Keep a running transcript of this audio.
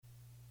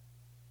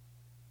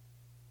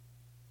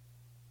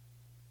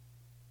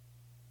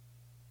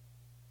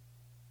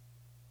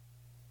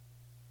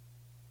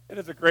It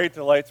is a great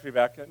delight to be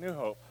back at New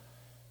Hope.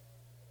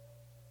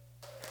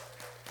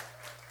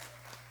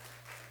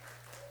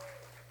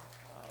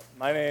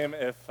 My name,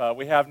 if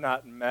we have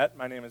not met,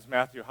 my name is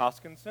Matthew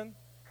Hoskinson.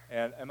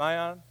 And am I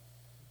on?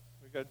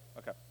 We good?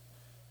 Okay.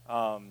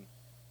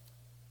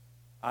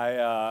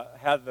 I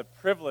had the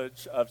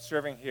privilege of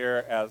serving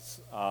here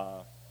as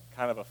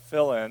kind of a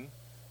fill-in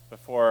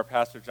before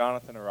Pastor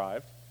Jonathan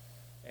arrived,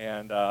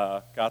 and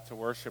got to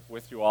worship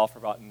with you all for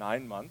about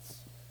 9 months.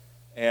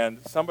 And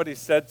somebody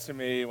said to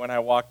me when I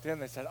walked in,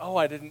 they said, "Oh,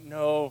 I didn't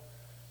know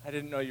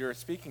you were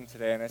speaking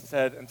today." And I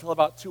said, "Until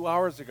about 2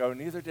 hours ago,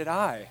 neither did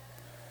I."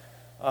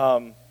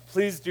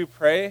 Please do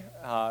pray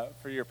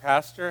for your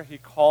pastor. He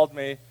called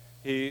me.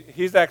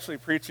 He's actually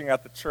preaching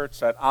at the church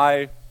that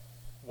I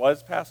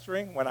was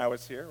pastoring when I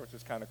was here, which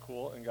is kind of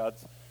cool in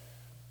God's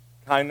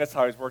kindness,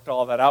 how he's worked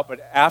all of that out.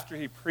 But after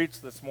he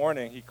preached this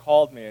morning, he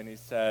called me and he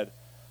said,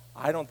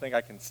 "I don't think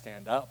I can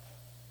stand up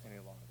any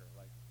longer.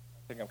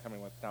 I think I'm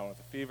coming down with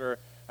a fever."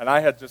 And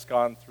I had just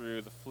gone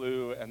through the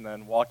flu and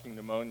then walking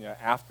pneumonia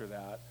after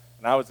that,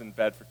 and I was in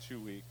bed for 2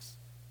 weeks.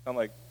 I'm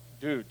like,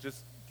 "Dude,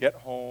 just get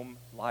home,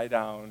 lie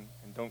down,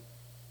 and don't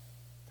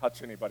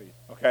touch anybody,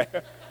 okay?"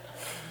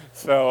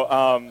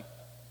 So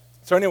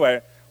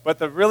anyway, but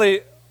the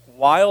really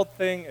wild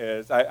thing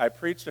is, I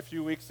preached a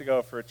few weeks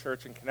ago for a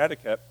church in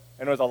Connecticut,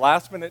 and it was a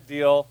last-minute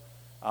deal.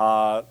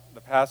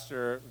 The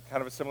pastor,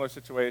 kind of a similar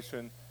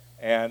situation,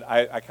 and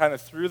I kind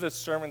of threw this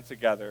sermon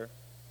together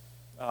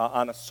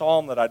on a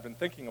psalm that I'd been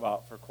thinking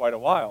about for quite a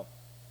while.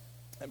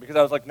 And because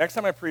I was like, next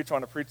time I preach, I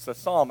want to preach this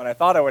psalm, and I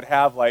thought I would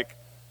have like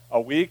a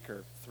week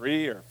or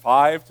 3 or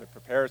 5 to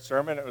prepare a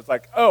sermon. It was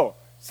like, oh,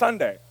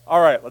 Sunday.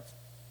 All right, let's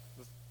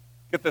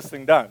get this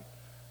thing done.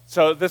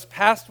 So this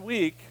past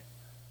week,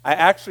 I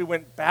actually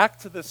went back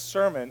to this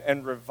sermon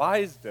and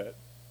revised it,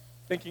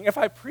 thinking if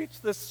I preach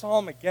this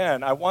psalm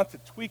again, I want to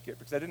tweak it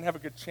because I didn't have a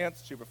good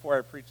chance to before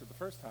I preached it the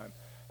first time.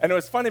 And it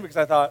was funny because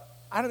I thought,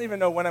 I don't even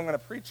know when I'm going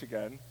to preach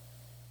again,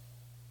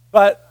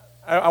 but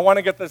I want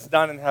to get this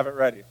done and have it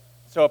ready.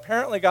 So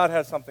apparently God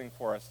has something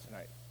for us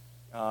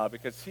tonight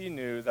because he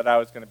knew that I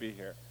was going to be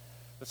here.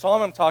 The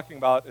psalm I'm talking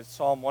about is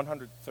Psalm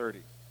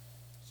 130.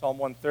 Psalm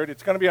 130.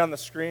 It's going to be on the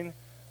screen,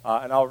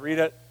 and I'll read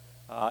it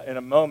in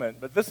a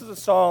moment. But this is a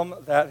psalm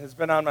that has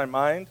been on my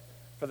mind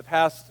for the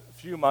past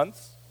few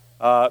months.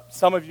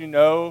 Some of you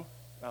know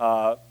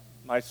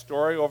my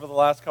story over the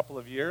last couple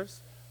of years.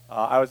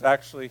 I was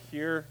actually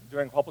here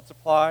doing pulpit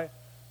supply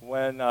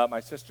when my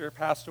sister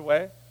passed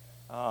away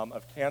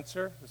of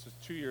cancer. This was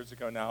 2 years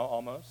ago now,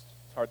 almost.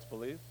 It's hard to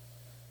believe.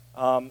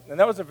 And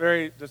that was a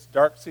very just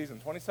dark season.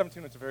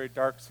 2017 was a very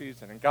dark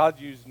season, and God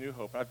used New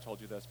Hope. I've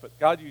told you this, but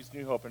God used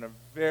New Hope in a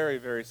very,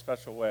 very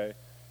special way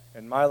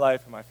in my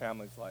life and my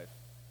family's life,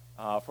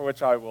 for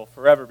which I will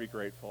forever be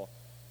grateful.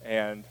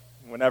 And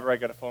whenever I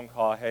get a phone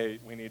call, hey,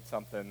 we need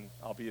something,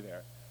 I'll be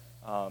there.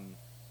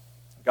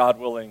 God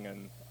willing,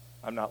 and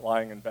I'm not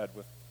lying in bed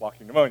with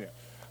walking pneumonia.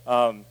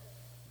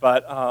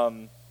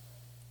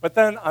 But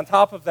then on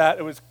top of that,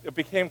 it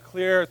became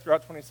clear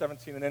throughout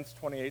 2017 and into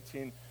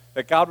 2018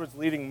 that God was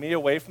leading me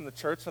away from the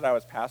church that I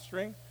was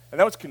pastoring. And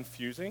that was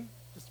confusing,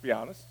 just to be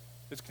honest.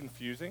 It's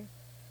confusing.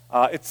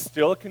 It's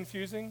still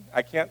confusing.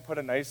 I can't put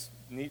a nice,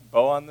 neat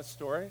bow on this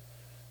story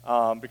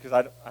because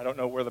I don't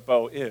know where the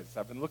bow is.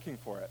 I've been looking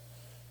for it.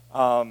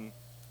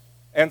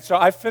 And so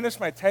I finished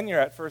my tenure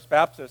at First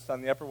Baptist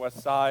on the Upper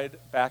West Side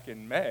back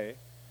in May,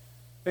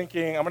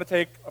 thinking I'm going to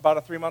take about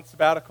a 3-month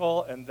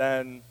sabbatical, and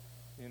then,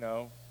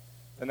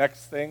 the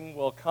next thing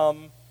will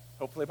come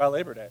hopefully by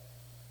Labor Day.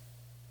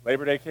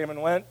 Labor Day came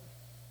and went.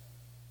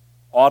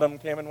 Autumn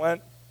came and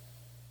went.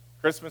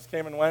 Christmas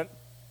came and went.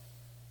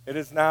 It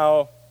is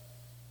now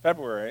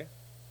February,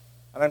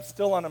 and I'm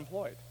still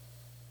unemployed.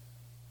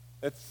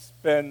 It's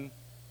been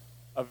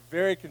a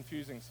very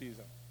confusing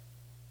season.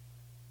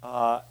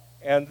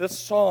 And this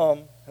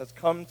psalm has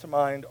come to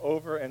mind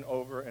over and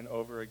over and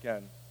over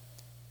again.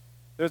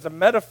 There's a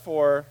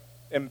metaphor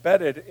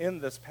embedded in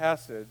this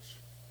passage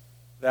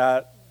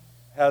that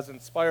has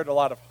inspired a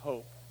lot of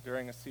hope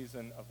during a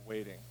season of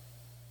waiting.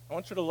 I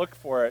want you to look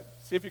for it,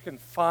 see if you can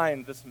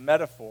find this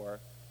metaphor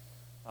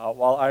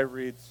while I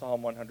read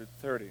Psalm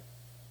 130.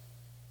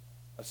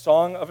 A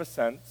song of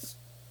ascents.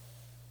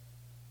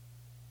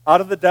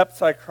 Out of the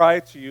depths I cry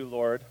to you,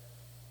 Lord.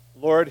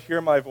 Lord, hear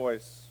my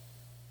voice.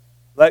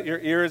 Let your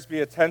ears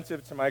be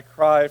attentive to my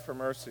cry for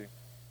mercy.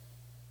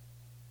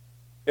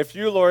 If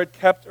you, Lord,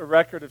 kept a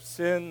record of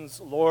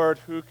sins, Lord,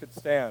 who could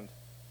stand?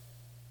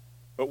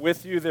 But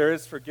with you there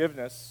is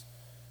forgiveness,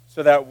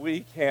 so that we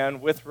can,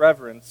 with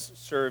reverence,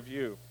 serve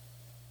you.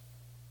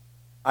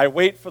 I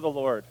wait for the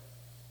Lord.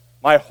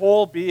 My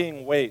whole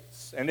being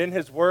waits, and in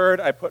his word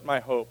I put my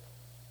hope.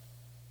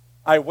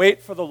 I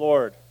wait for the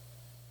Lord.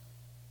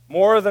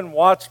 More than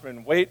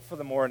watchmen, wait for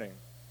the morning.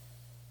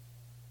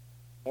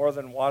 More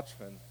than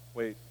watchmen,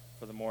 wait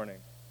for the morning.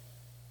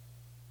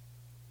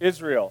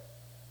 Israel,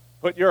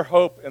 put your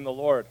hope in the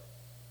Lord.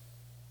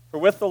 For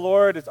with the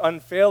Lord is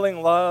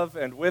unfailing love,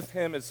 and with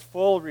him is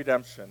full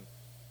redemption.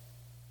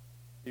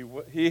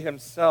 He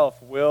himself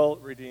will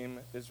redeem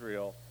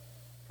Israel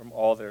from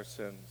all their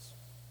sins.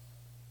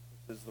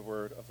 This is the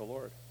word of the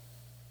Lord.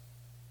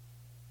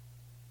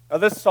 Now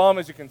this psalm,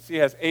 as you can see,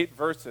 has 8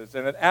 verses,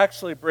 and it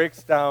actually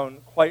breaks down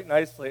quite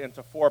nicely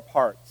into 4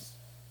 parts.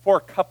 4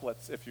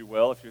 couplets, if you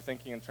will, if you're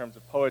thinking in terms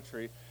of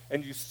poetry.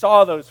 And you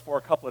saw those 4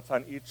 couplets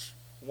on each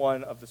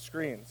one of the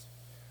screens.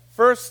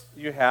 First,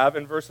 you have,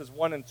 in verses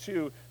 1 and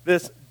 2,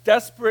 this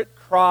desperate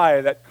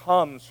cry that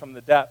comes from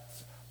the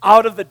depths.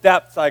 Out of the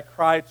depths I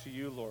cry to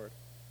you, Lord.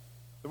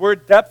 The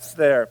word depths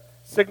there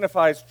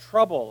signifies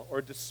trouble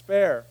or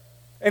despair.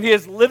 And he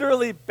is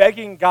literally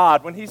begging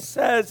God. When he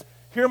says,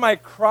 hear my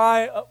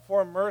cry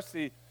for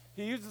mercy,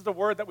 he uses a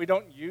word that we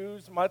don't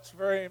use much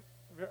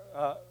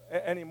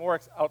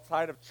anymore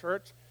outside of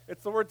church.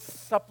 It's the word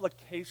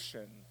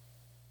supplication.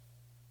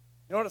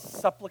 You know what a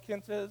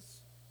supplicant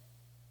is?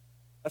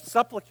 A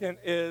supplicant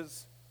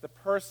is the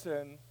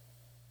person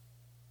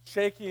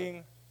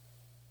shaking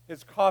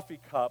his coffee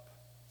cup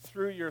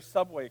through your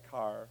subway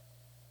car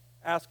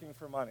asking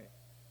for money.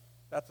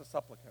 That's a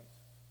supplicant.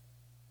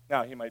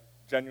 Now, he might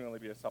genuinely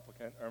be a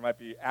supplicant, or might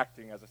be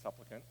acting as a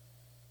supplicant.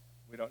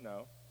 We don't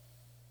know.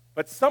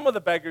 But some of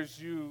the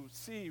beggars you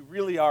see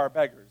really are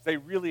beggars. They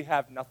really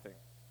have nothing.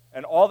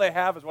 And all they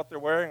have is what they're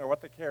wearing or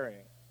what they're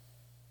carrying.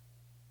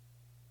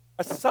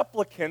 A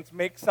supplicant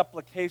makes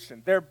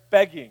supplication. They're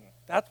begging.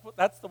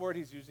 That's the word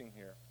he's using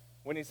here.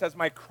 When he says,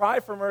 my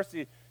cry for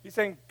mercy, he's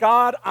saying,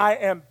 God, I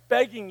am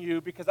begging you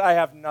because I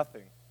have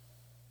nothing.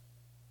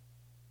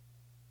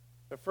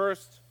 But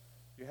first,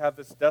 you have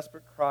this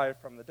desperate cry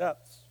from the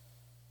depths.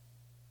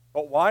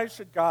 But why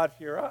should God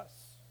hear us?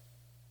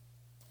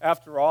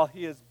 After all,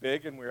 he is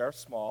big and we are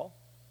small.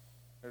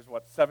 There's,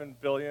 7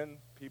 billion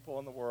people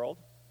in the world.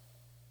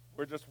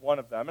 We're just one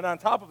of them. And on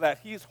top of that,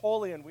 he's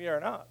holy and we are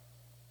not.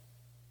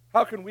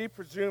 How can we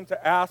presume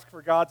to ask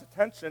for God's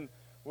attention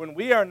when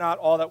we are not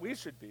all that we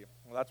should be?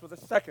 Well, that's where the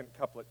second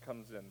couplet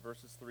comes in,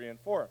 verses 3 and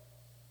 4.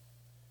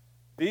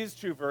 These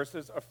 2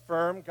 verses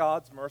affirm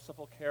God's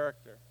merciful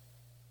character.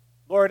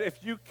 Lord,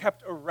 if you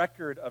kept a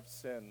record of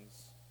sins,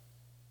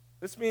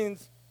 this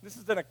means this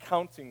is an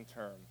accounting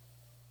term.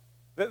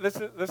 This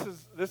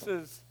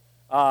is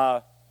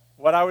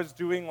what I was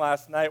doing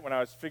last night when I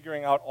was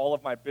figuring out all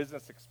of my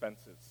business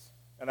expenses.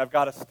 And I've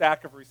got a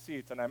stack of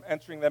receipts, and I'm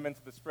entering them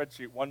into the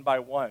spreadsheet one by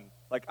one.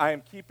 Like I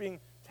am keeping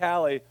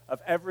tally of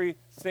every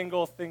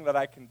single thing that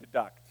I can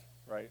deduct,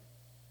 right?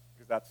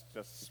 Because that's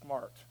just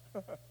smart.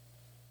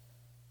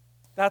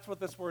 That's what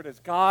this word is.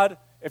 God,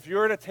 if you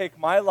were to take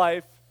my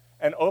life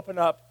and open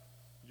up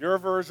your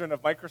version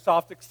of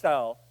Microsoft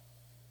Excel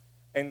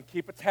and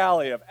keep a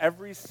tally of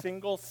every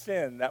single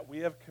sin that we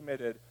have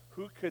committed,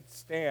 who could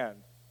stand?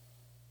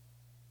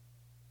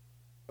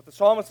 But the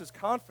psalmist is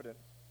confident.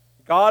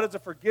 God is a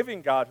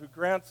forgiving God who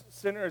grants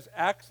sinners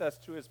access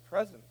to his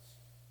presence.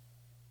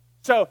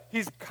 So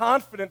he's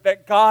confident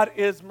that God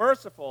is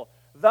merciful.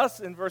 Thus,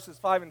 in verses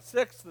 5 and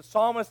 6, the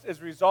psalmist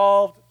is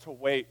resolved to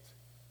wait.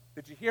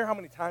 Did you hear how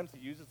many times he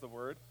uses the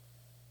word?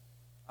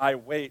 I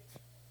wait.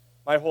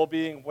 My whole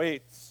being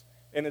waits.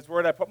 In his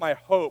word I put my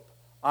hope.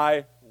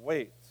 I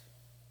wait.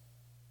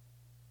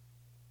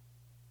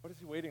 What is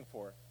he waiting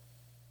for?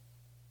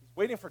 He's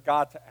waiting for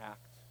God to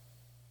act.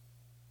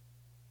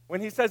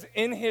 When he says,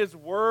 in his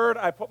word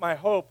I put my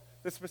hope,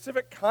 the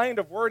specific kind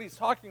of word he's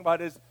talking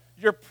about is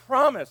your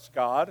promise,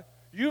 God.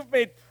 You've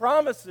made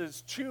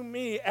promises to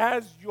me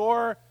as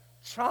your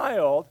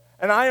child,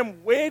 and I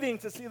am waiting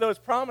to see those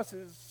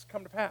promises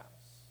come to pass.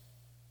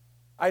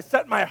 I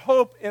set my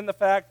hope in the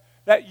fact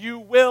that you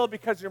will,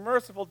 because you're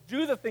merciful,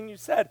 do the thing you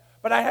said,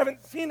 but I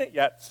haven't seen it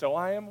yet, so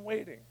I am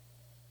waiting.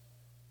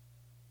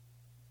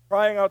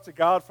 Crying out to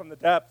God from the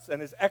depths,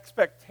 and his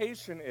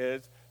expectation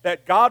is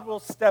that God will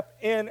step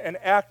in and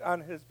act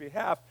on his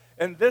behalf.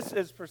 And this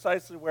is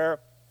precisely where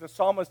the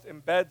psalmist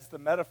embeds the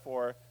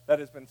metaphor that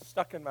has been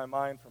stuck in my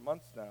mind for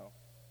months now.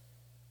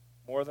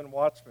 More than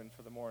watchmen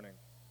for the morning.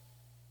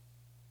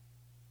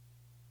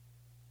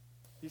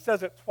 He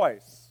says it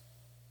twice.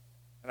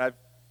 And I've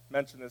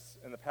mentioned this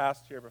in the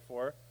past here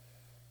before,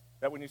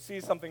 that when you see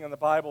something in the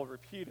Bible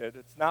repeated,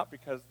 it's not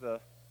because the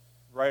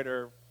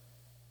writer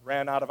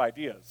ran out of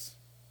ideas.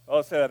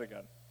 I'll say that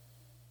again.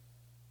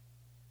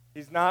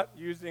 He's not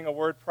using a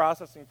word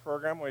processing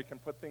program where he can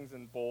put things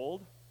in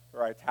bold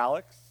or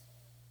italics.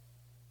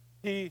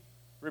 He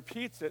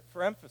repeats it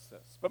for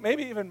emphasis. But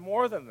maybe even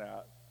more than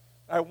that,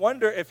 I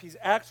wonder if he's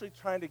actually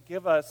trying to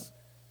give us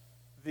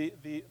the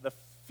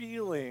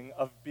feeling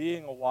of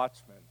being a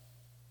watchman.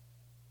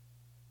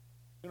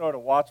 You know what a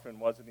watchman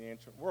was in the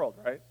ancient world,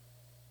 right?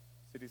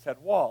 Cities had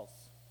walls.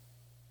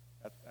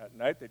 At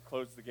night, they'd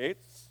close the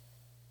gates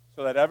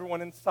so that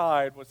everyone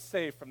inside was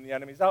safe from the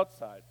enemies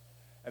outside.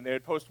 And they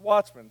would post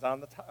watchmen on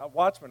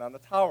the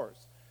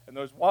towers. And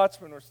those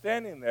watchmen were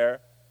standing there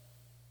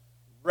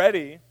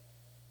ready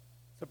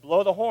to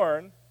blow the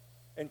horn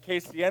in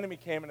case the enemy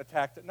came and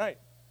attacked at night.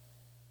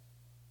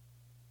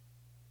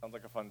 Sounds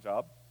like a fun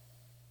job.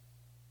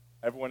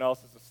 Everyone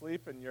else is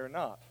asleep and you're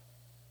not.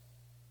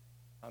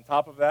 On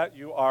top of that,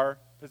 you are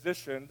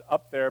positioned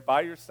up there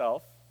by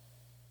yourself,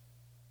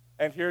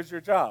 and here's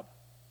your job.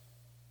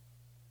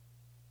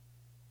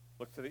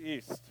 Look to the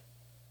east.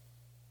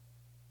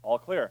 All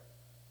clear.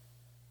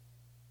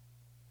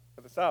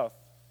 To the south.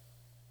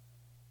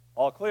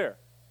 All clear.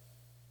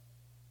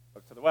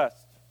 Look to the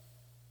west.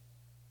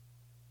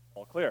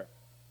 All clear.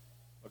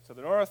 Look to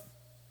the north.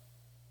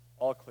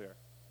 All clear.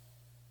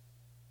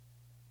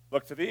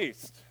 Look to the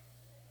east.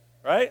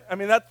 Right? I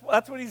mean,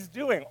 that's what he's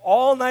doing.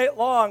 All night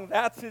long,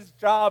 that's his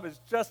job, is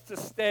just to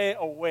stay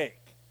awake.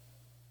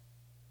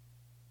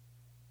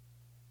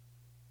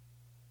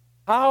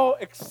 How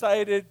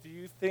excited do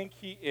you think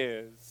he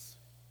is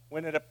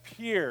when it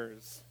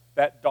appears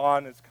that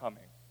dawn is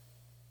coming?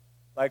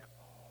 Like,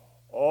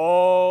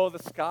 oh, the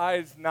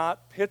sky's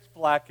not pitch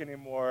black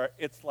anymore.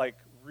 It's like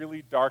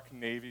really dark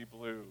navy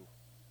blue.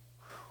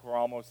 We're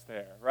almost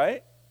there,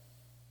 right?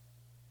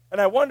 And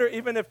I wonder,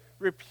 even if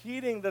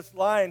repeating this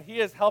line,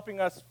 he is helping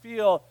us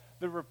feel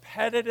the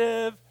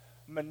repetitive,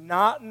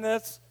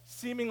 monotonous,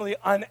 seemingly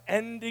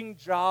unending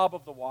job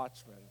of the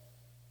watchman.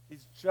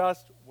 He's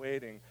just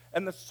waiting.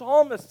 And the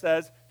psalmist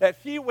says that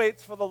he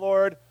waits for the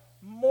Lord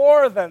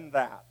more than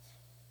that.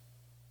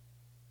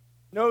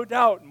 No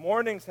doubt,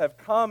 mornings have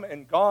come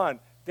and gone.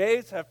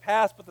 Days have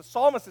passed, but the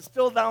psalmist is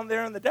still down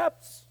there in the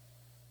depths.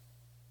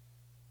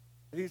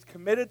 He's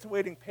committed to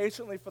waiting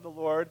patiently for the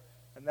Lord,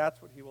 and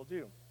that's what he will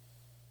do.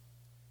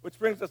 Which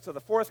brings us to the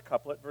fourth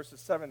couplet, verses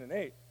 7 and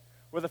 8,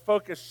 where the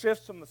focus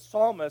shifts from the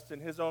psalmist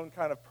in his own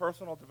kind of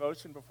personal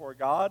devotion before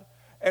God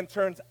and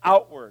turns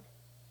outward,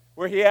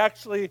 where he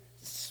actually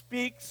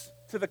speaks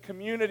to the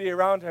community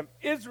around him.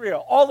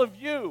 Israel, all of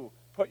you,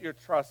 put your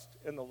trust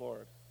in the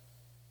Lord.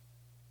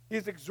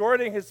 He's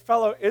exhorting his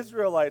fellow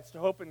Israelites to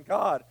hope in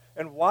God.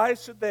 And why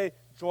should they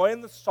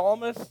join the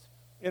psalmist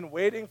in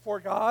waiting for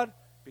God?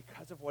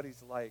 Because of what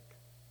he's like.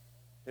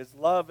 His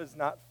love is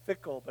not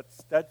fickle, but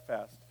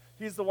steadfast.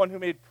 He's the one who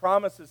made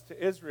promises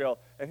to Israel,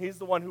 and he's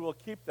the one who will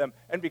keep them.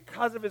 And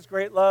because of his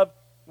great love,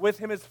 with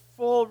him is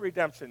full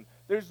redemption.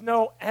 There's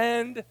no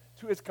end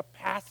to his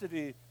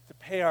capacity to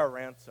pay our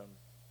ransom.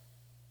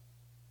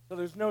 So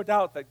there's no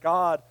doubt that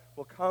God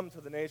will come to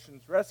the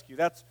nation's rescue.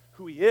 That's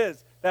who he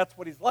is. That's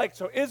what he's like.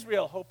 So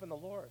Israel, hope in the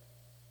Lord.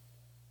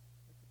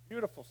 It's a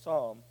beautiful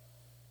psalm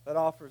that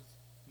offers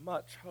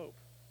much hope.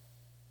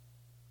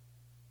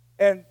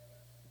 And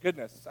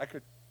goodness, I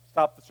could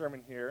stop the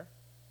sermon here,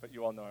 but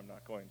you all know I'm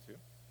not going to.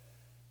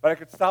 But I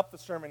could stop the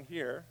sermon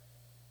here,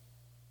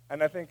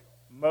 and I think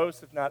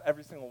most, if not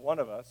every single one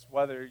of us,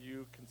 whether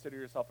you consider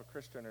yourself a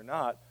Christian or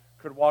not,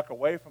 could walk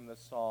away from this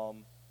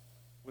psalm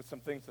with some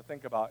things to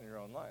think about in your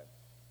own life.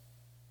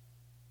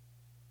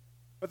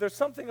 But there's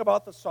something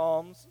about the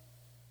Psalms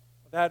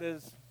that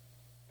is,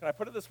 can I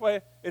put it this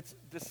way?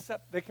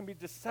 They can be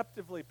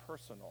deceptively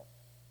personal.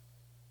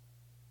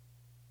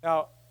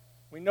 Now,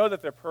 we know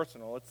that they're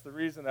personal. It's the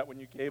reason that when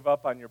you gave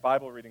up on your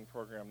Bible reading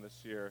program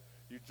this year,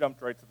 you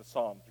jumped right to the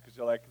Psalms, because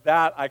you're like,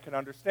 that I can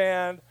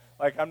understand.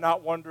 Like, I'm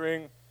not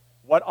wondering,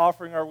 what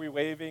offering are we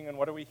waving, and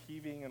what are we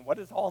heaving, and what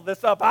is all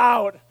this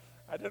about?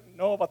 I didn't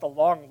know about the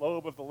long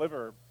lobe of the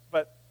liver,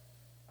 but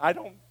I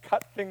don't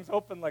cut things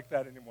open like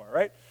that anymore,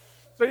 right?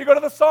 So you go to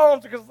the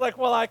Psalms because it's like,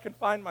 well, I can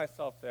find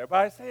myself there. But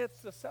I say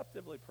it's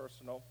deceptively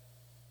personal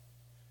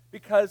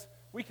because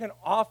we can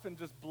often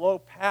just blow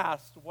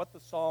past what the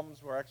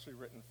Psalms were actually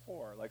written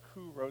for, like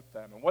who wrote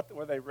them and what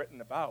were they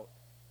written about.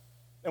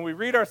 And we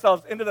read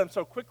ourselves into them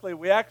so quickly,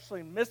 we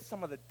actually miss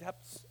some of the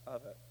depths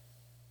of it.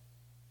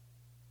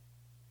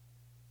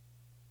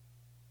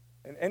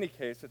 In any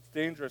case, it's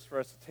dangerous for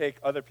us to take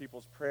other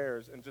people's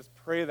prayers and just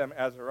pray them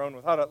as our own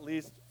without at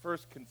least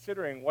first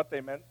considering what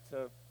they meant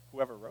to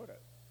whoever wrote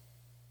it.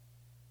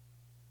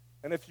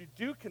 And if you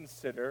do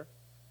consider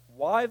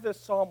why this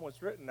psalm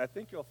was written, I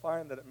think you'll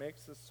find that it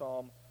makes this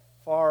psalm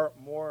far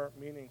more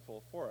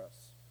meaningful for us.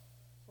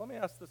 Let me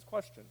ask this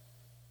question.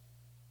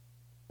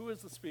 Who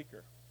is the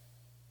speaker?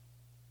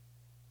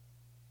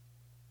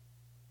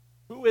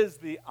 Who is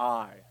the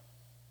I?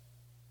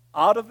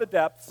 Out of the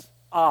depths,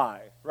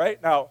 I.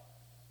 Right? Now,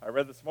 I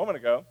read this a moment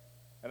ago,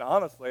 and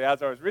honestly,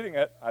 as I was reading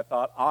it, I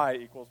thought I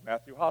equals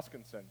Matthew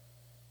Hoskinson.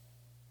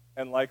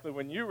 And likely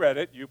when you read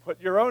it, you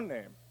put your own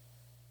name.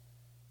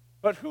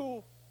 But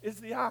who is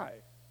the I?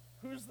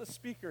 Who's the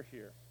speaker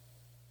here?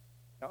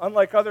 Now,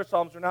 unlike other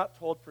psalms, we're not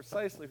told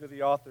precisely who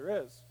the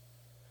author is.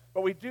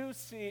 But we do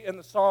see in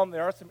the psalm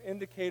there are some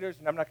indicators,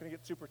 and I'm not going to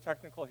get super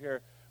technical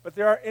here, but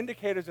there are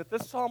indicators that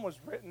this psalm was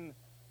written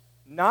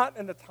not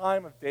in the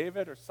time of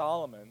David or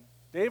Solomon.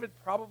 David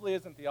probably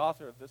isn't the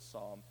author of this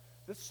psalm.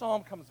 This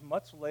psalm comes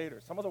much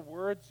later. Some of the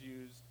words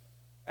used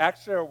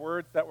actually are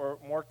words that were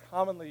more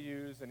commonly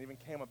used and even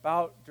came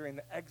about during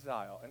the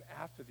exile and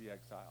after the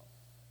exile.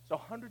 So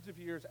hundreds of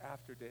years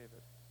after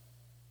David.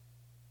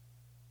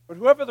 But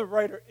whoever the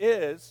writer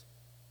is,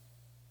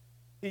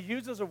 he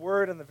uses a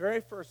word in the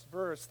very first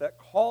verse that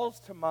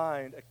calls to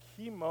mind a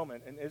key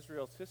moment in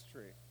Israel's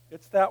history.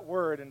 It's that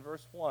word in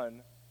verse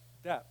 1,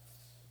 depths.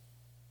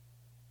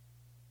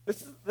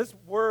 This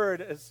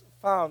word is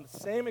found, the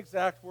same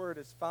exact word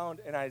is found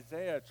in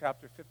Isaiah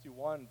chapter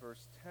 51,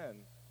 verse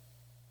 10,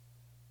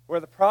 where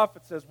the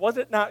prophet says, "Was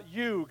it not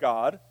you,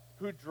 God,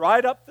 who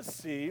dried up the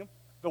sea,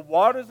 the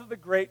waters of the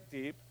great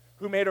deep,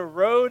 who made a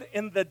road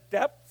in the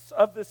depths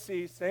of the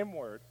sea, same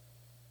word,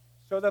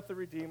 so that the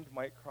redeemed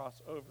might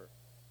cross over.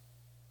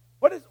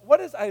 What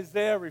is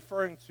Isaiah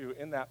referring to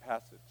in that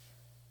passage?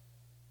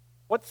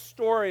 What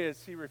story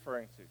is he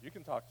referring to? You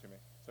can talk to me.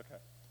 It's okay.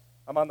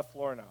 I'm on the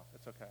floor now.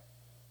 It's okay.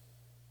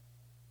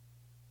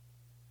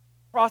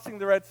 Crossing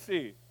the Red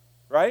Sea,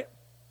 right?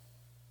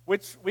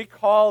 Which we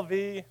call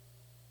the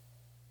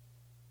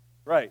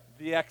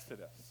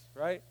Exodus,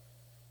 right?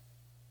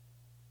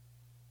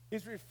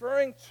 He's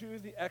referring to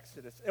the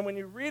Exodus. And when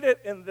you read it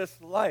in this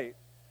light,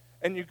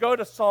 and you go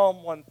to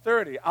Psalm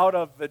 130, out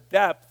of the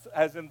depths,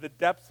 as in the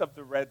depths of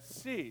the Red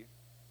Sea,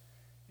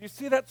 you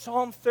see that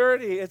Psalm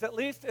 30 is, at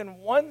least in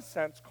one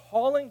sense,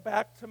 calling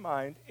back to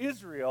mind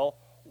Israel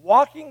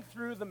walking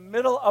through the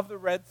middle of the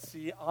Red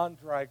Sea on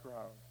dry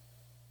ground.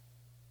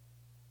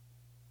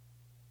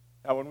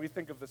 Now, when we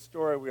think of the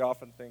story, we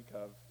often think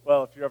of,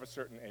 well, if you're of a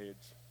certain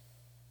age,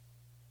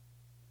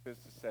 is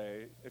to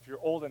say, if you're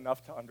old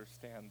enough to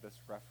understand this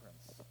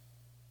reference.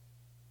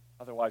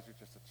 Otherwise, you're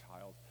just a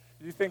child.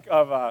 You think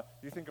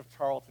of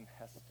Charlton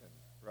Heston,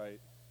 right?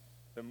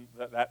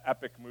 That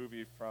epic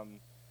movie from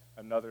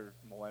another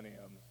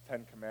millennium,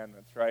 Ten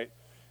Commandments, right?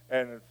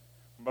 And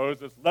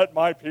Moses, let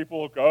my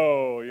people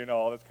go,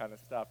 all this kind of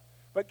stuff.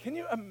 But can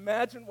you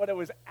imagine what it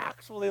was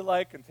actually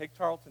like, and take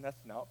Charlton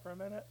Heston out for a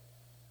minute?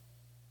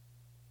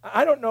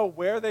 I don't know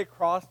where they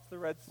crossed the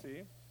Red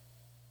Sea.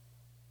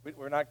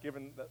 We're not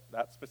given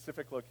that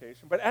specific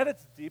location. But at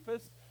its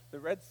deepest, the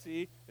Red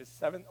Sea is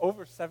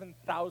over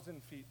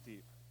 7,000 feet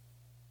deep.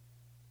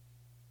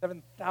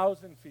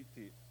 7,000 feet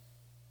deep.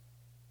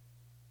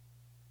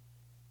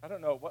 I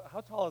don't know,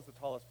 how tall is the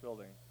tallest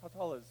building? How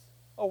tall is,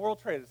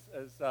 World Trade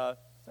is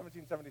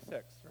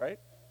 1776, right?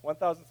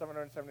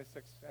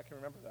 1,776, I can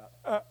remember that.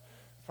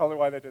 That's probably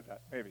why they did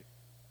that, maybe.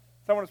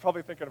 Someone was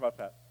probably thinking about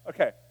that.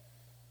 Okay.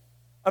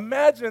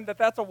 Imagine that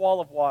that's a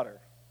wall of water,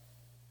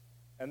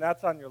 and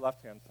that's on your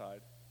left-hand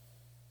side.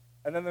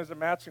 And then there's a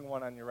matching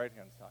one on your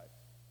right-hand side.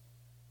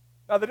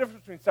 Now, the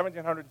difference between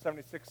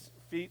 1,776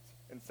 feet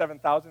and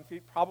 7,000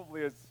 feet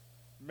probably is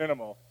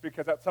minimal,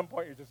 because at some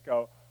point you just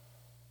go,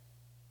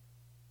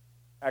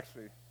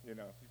 actually, you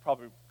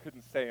probably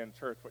couldn't say in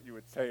church what you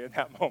would say in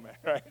that moment,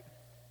 right?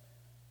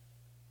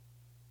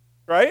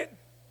 Right?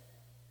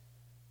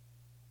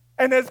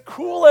 And as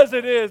cool as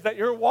it is that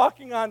you're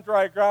walking on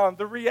dry ground,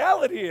 the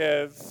reality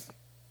is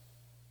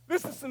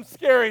this is some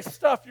scary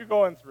stuff you're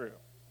going through.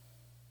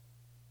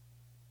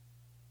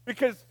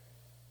 Because,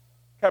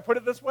 can I put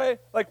it this way?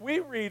 Like, we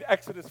read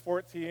Exodus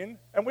 14,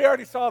 and we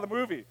already saw the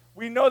movie.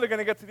 We know they're going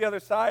to get to the other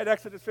side.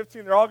 Exodus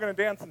 15, they're all going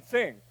to dance and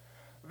sing.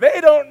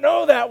 They don't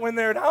know that when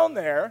they're down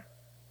there.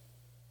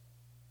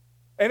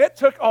 And it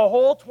took a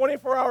whole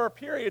 24-hour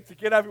period to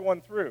get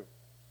everyone through.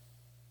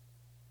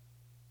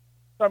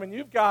 So,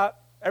 you've got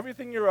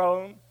everything your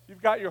own.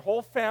 You've got your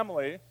whole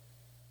family.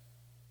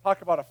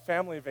 Talk about a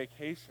family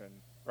vacation,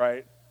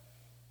 right?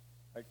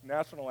 Like,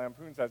 National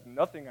Lampoons has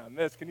nothing on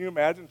this. Can you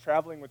imagine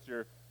traveling with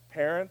your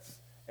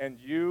parents and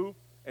you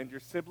and your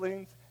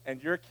siblings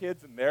and your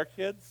kids and their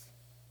kids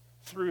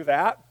through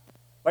that?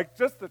 Like,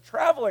 just the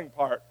traveling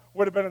part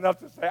would have been enough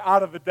to say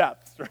out of the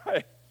depths,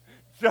 right?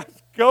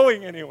 Just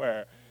going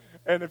anywhere.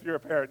 And if you're a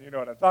parent, you know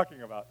what I'm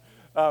talking about.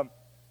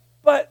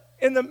 But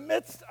in the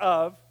midst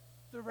of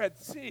the Red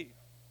Sea,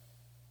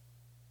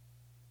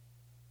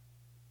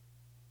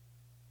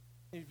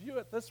 you view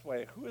it this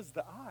way: who is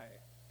the I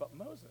but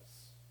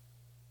Moses?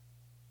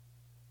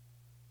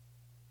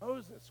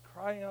 Moses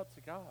crying out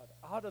to God,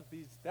 out of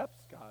these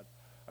depths, God.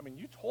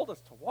 You told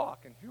us to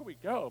walk, and here we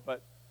go,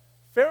 but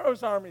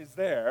Pharaoh's army's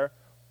there.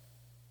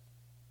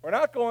 We're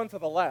not going to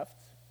the left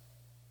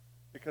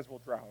because we'll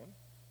drown.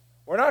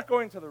 We're not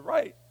going to the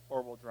right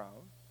or we'll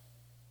drown.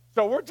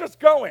 So we're just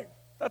going.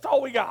 That's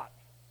all we got.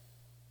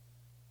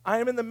 I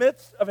am in the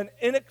midst of an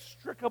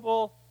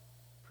inextricable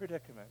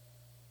predicament.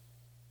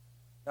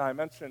 Now, I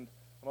mentioned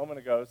a moment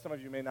ago, some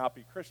of you may not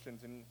be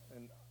Christians, and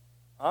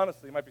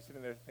honestly, you might be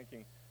sitting there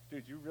thinking,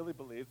 dude, you really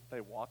believe that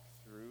they walked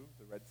through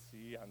the Red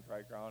Sea on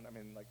dry ground?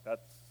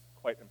 That's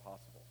quite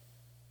impossible.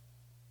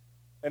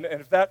 And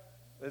if that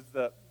is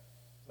the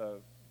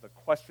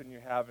question you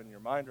have in your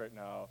mind right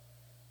now,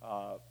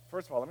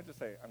 first of all, let me just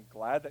say, I'm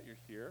glad that you're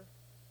here.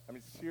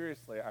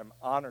 Seriously, I'm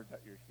honored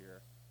that you're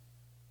here.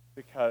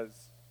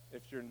 Because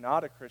if you're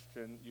not a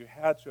Christian, you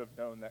had to have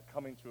known that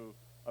coming to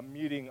a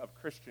meeting of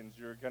Christians,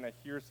 you're going to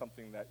hear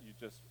something that you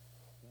just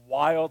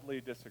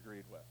wildly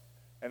disagreed with.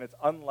 And it's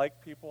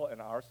unlike people in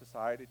our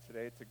society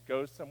today to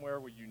go somewhere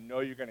where you know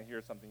you're going to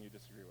hear something you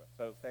disagree with.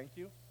 So thank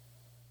you.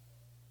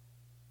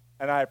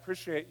 And I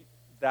appreciate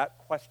that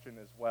question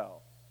as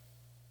well.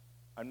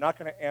 I'm not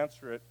going to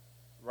answer it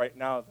right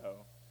now,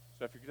 though.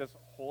 So if you could just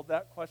hold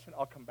that question,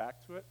 I'll come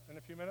back to it in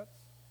a few minutes.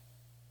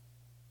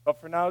 But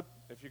for now,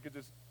 if you could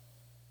just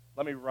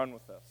let me run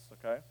with this,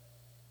 okay?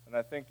 And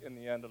I think in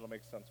the end it'll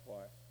make sense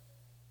why.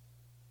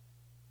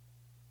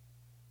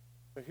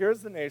 So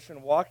here's the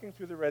nation walking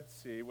through the Red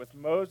Sea with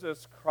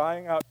Moses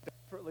crying out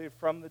desperately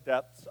from the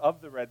depths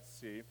of the Red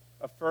Sea,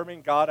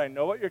 affirming, God, I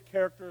know what your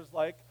character is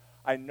like.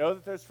 I know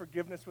that there's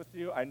forgiveness with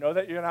you. I know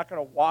that you're not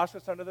going to wash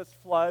us under this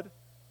flood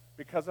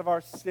because of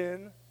our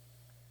sin.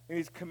 And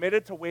he's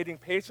committed to waiting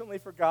patiently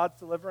for God's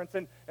deliverance.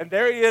 And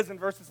there he is in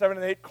verses 7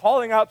 and 8,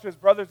 calling out to his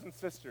brothers and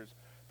sisters,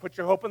 put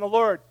your hope in the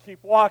Lord.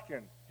 Keep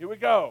walking. Here we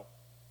go.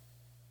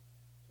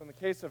 So in the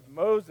case of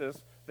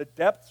Moses, the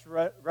depths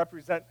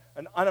represent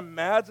an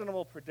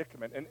unimaginable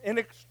predicament, an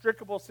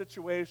inextricable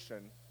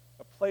situation,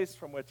 a place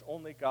from which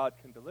only God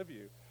can deliver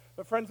you.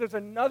 But friends, there's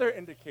another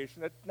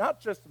indication that not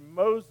just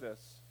Moses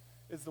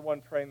is the one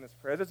praying this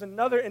prayer. There's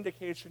another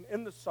indication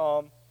in the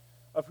psalm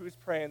of who's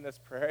praying this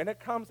prayer, and it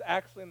comes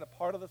actually in the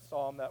part of the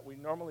psalm that we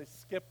normally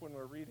skip when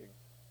we're reading,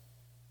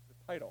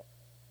 the title.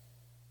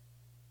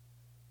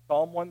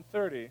 Psalm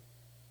 130, a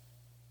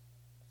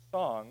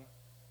song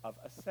of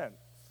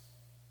ascents.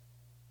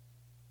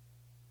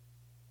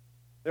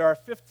 There are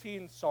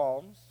 15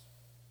 psalms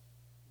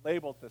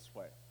labeled this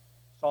way,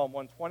 Psalm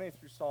 120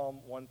 through Psalm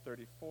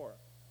 134.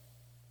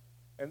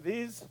 And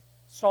these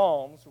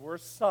psalms were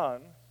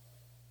sung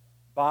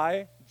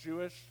by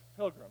Jewish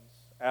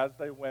pilgrims as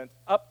they went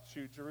up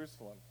to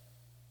Jerusalem.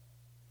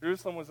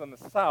 Jerusalem was in the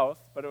south,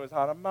 but it was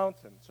on a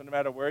mountain. So no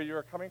matter where you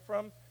were coming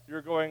from, you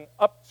were going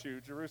up to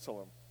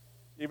Jerusalem.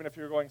 Even if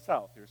you were going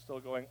south, you're still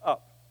going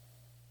up.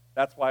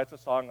 That's why it's a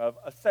song of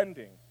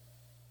ascending,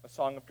 a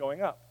song of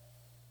going up.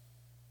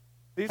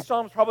 These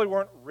psalms probably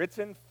weren't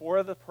written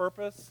for the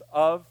purpose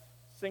of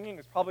singing.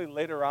 It's probably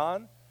later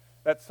on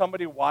that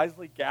somebody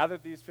wisely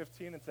gathered these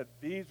 15 and said,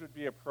 these would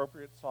be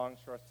appropriate songs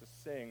for us to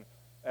sing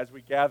as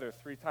we gather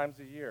 3 times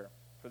a year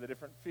for the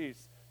different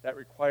feasts that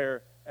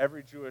require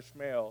every Jewish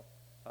male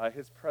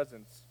his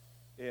presence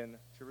in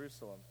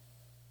Jerusalem.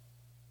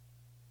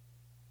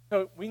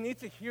 So we need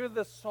to hear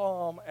this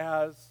psalm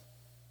as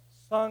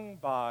sung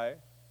by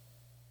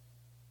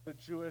the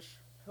Jewish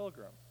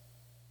pilgrim.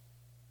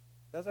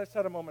 As I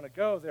said a moment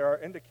ago, there are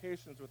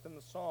indications within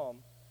the psalm,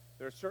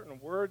 there are certain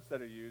words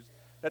that are used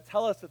that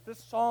tell us that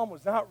this psalm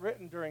was not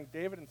written during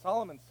David and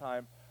Solomon's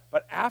time,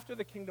 but after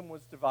the kingdom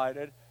was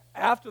divided,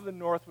 after the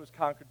north was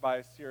conquered by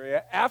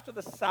Assyria, after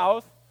the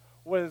south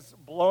was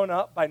blown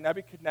up by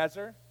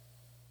Nebuchadnezzar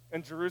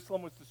and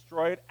Jerusalem was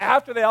destroyed,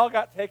 after they all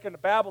got taken to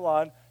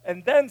Babylon,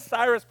 and then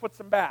Cyrus puts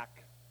them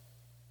back,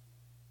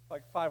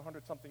 like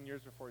 500-something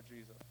years before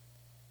Jesus.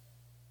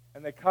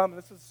 And they come,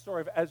 this is the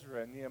story of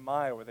Ezra and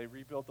Nehemiah, where they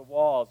rebuild the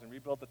walls and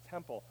rebuild the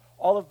temple,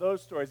 all of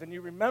those stories. And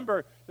you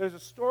remember, there's a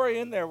story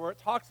in there where it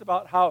talks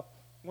about how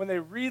when they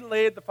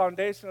relaid the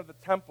foundation of the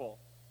temple,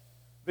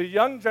 the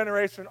young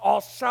generation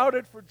all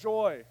shouted for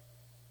joy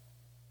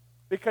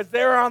because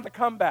they were on the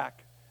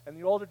comeback. And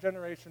the older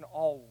generation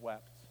all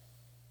wept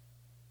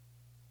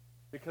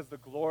because the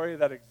glory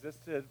that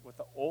existed with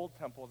the old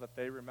temple that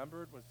they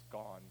remembered was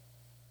gone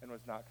and was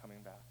not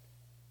coming back.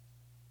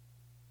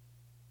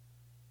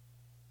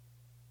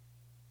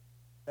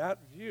 That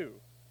view,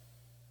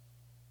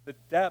 the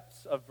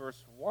depths of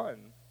verse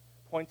 1,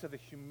 point to the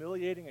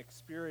humiliating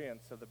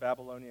experience of the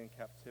Babylonian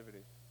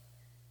captivity.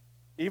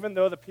 Even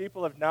though the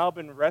people have now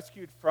been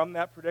rescued from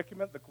that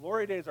predicament, the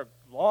glory days are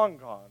long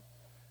gone,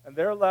 and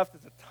they're left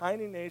as a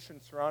tiny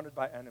nation surrounded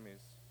by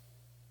enemies.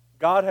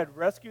 God had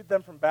rescued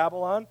them from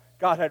Babylon,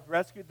 God had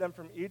rescued them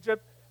from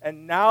Egypt,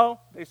 and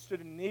now they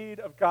stood in need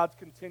of God's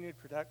continued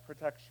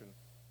protection.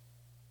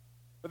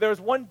 But there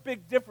was one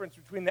big difference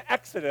between the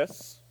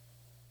Exodus,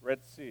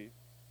 Red Sea,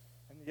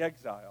 and the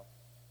exile.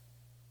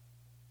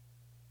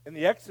 In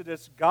the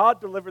Exodus,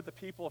 God delivered the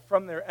people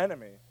from their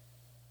enemy,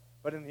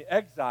 but in the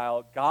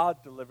exile,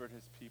 God delivered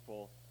his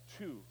people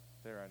to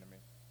their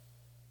enemy,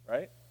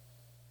 right?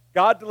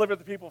 God delivered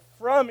the people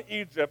from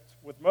Egypt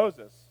with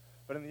Moses,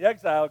 but in the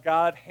exile,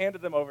 God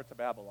handed them over to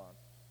Babylon.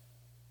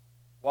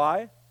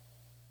 Why?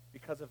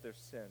 Because of their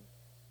sin.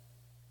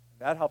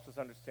 That helps us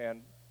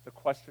understand the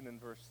question in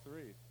verse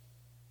 3.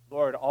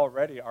 Lord,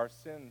 already our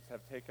sins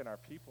have taken our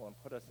people and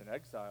put us in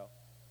exile.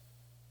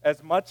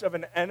 As much of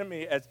an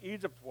enemy as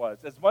Egypt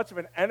was, as much of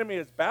an enemy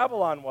as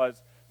Babylon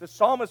was, the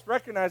psalmist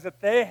recognized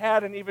that they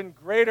had an even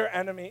greater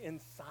enemy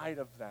inside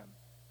of them,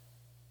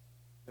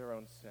 their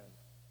own sin,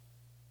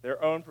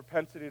 their own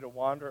propensity to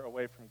wander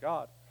away from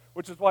God,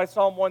 which is why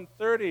Psalm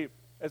 130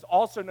 is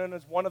also known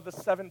as one of the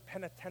 7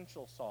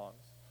 penitential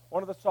songs,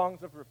 one of the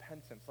songs of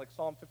repentance, like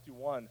Psalm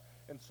 51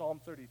 and Psalm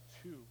 32.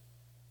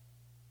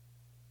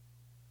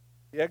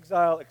 The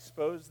exile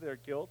exposed their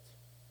guilt,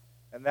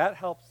 and that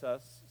helps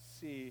us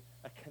see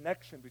a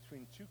connection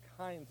between 2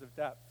 kinds of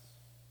depths.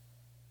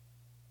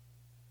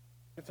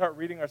 We can start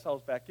reading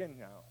ourselves back in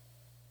now,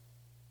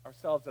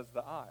 ourselves as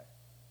the I.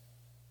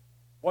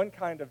 One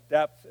kind of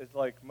depth is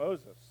like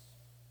Moses.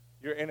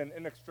 You're in an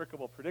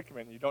inextricable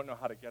predicament and you don't know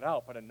how to get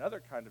out. But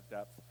another kind of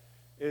depth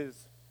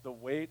is the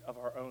weight of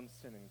our own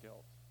sin and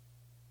guilt.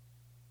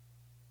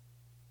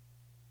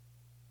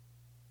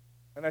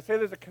 And I say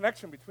there's a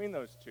connection between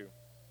those two.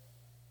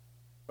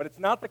 But it's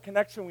not the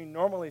connection we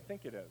normally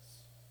think it is.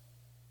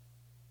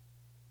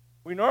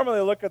 We normally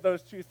look at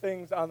those 2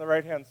 things on the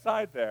right-hand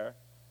side there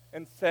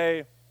and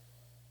say,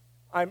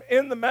 I'm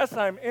in the mess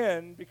I'm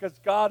in because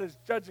God is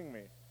judging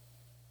me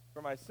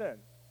for my sin.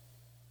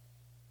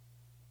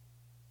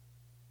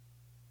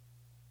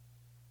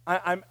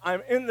 I'm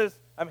in this,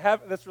 I'm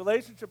having, this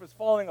relationship is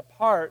falling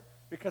apart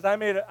because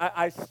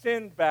I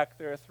sinned back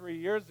there 3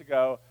 years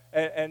ago,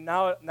 and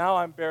now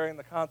I'm bearing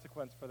the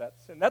consequence for that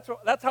sin.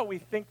 That's how we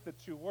think the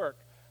two work.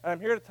 And I'm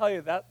here to tell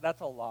you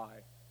that's a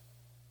lie.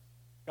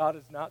 God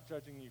is not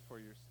judging you for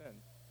your sin.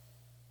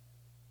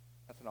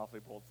 That's an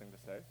awfully bold thing to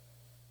say.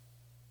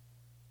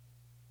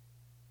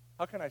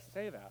 How can I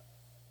say that?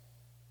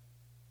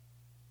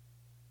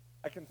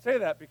 I can say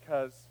that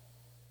because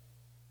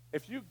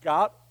if you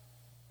got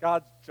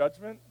God's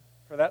judgment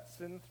for that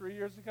sin 3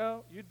 years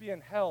ago, you'd be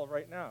in hell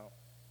right now.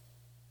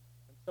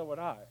 And so would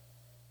I.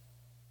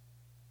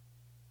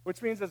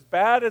 Which means as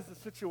bad as the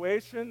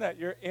situation that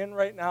you're in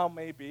right now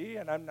may be,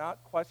 and I'm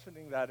not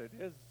questioning that it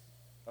is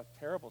a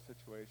terrible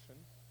situation,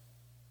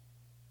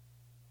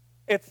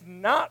 it's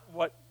not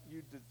what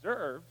you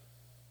deserve.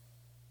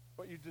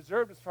 What you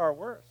deserved is far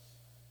worse.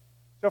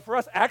 So for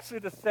us actually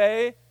to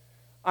say,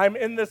 I'm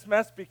in this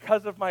mess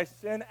because of my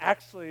sin,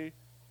 actually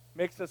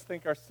makes us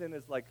think our sin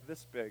is like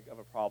this big of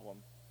a problem,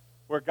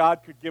 where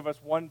God could give us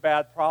one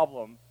bad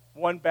problem,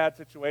 one bad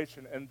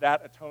situation, and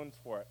that atones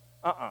for it.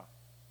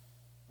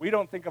 We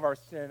don't think of our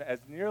sin as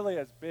nearly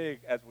as big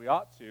as we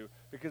ought to,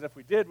 because if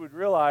we did, we'd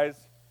realize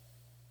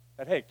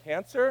that, hey,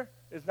 cancer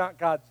is not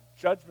God's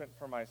judgment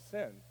for my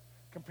sin.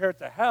 Compared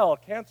to hell,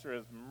 cancer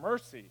is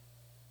mercy.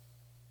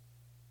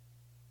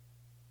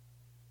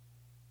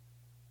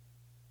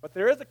 But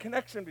there is a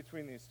connection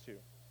between these two.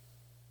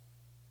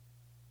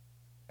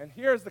 And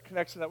here's the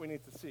connection that we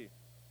need to see.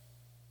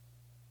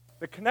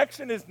 The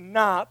connection is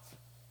not,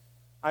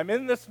 I'm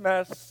in this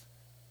mess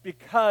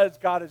because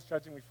God is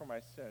judging me for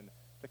my sin.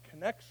 The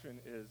connection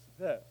is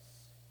this.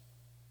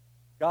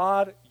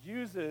 God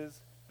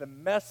uses the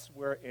mess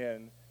we're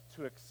in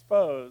to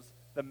expose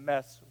the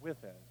mess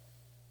within.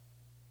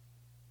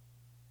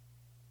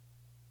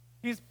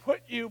 He's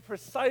put you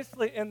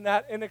precisely in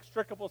that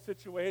inextricable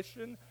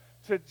situation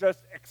to just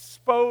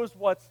expose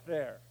what's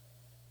there.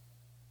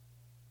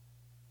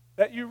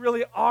 That you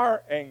really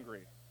are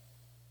angry.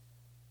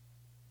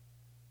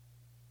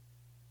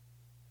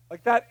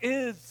 Like that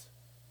is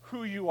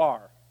who you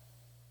are.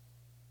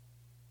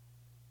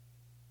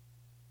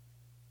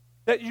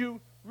 That you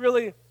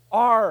really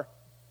are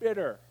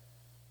bitter.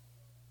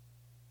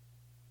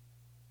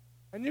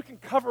 And you can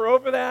cover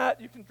over that.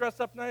 You can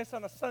dress up nice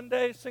on a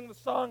Sunday, sing the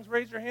songs,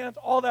 raise your hands,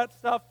 all that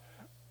stuff.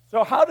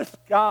 So how does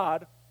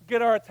God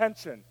get our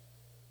attention?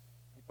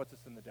 He puts us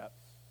in the depths.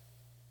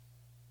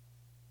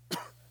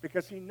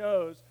 Because he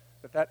knows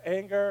that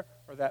anger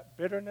or that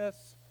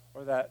bitterness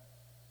or that,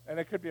 and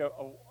it could be a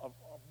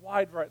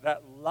wide variety,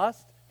 that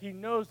lust, he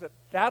knows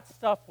that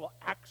stuff will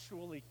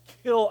actually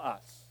kill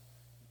us,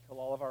 kill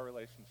all of our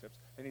relationships.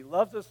 And he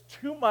loves us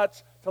too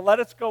much to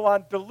let us go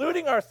on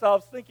deluding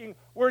ourselves thinking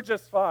we're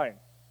just fine.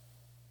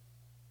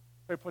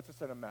 So he puts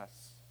us in a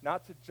mess,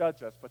 not to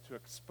judge us, but to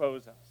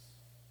expose us.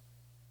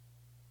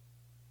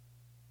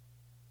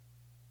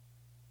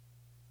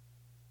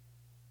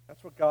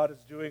 That's what God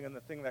is doing in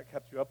the thing that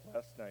kept you up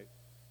last night.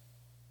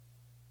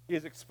 He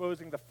is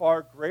exposing the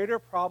far greater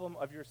problem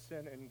of your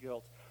sin and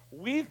guilt.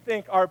 We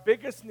think our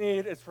biggest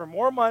need is for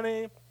more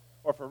money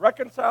or for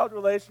reconciled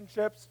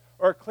relationships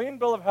or a clean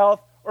bill of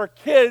health or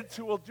kids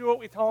who will do what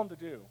we tell them to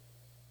do.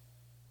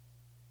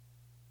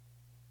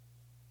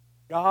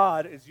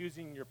 God is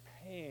using your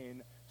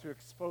pain to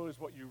expose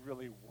what you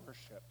really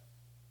worship.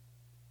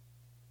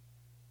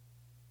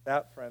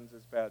 That, friends,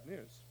 is bad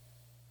news.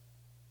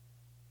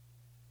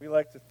 We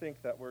like to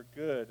think that we're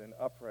good and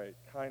upright,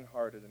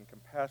 kind-hearted and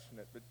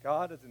compassionate, but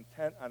God is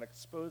intent on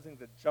exposing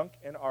the junk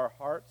in our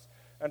hearts,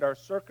 and our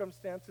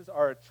circumstances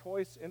are a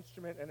choice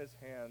instrument in his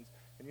hands.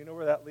 And you know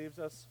where that leaves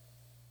us?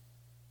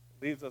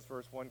 It leaves us,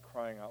 verse 1,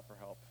 crying out for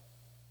help.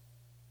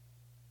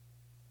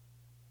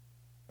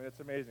 And it's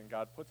amazing.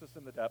 God puts us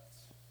in the depths,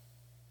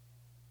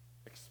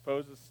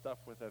 exposes stuff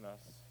within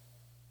us.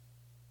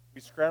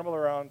 We scramble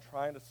around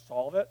trying to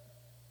solve it.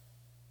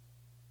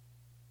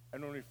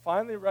 And when we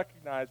finally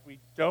recognize we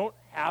don't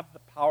have the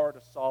power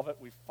to solve it,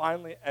 we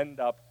finally end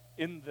up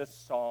in this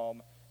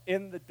psalm,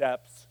 in the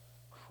depths,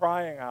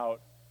 crying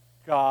out,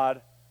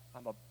 God,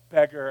 I'm a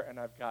beggar and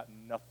I've got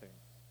nothing.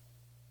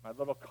 My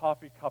little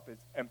coffee cup is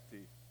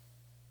empty.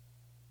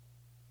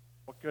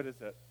 What good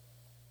is it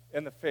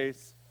in the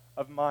face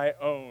of my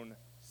own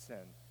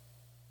sin?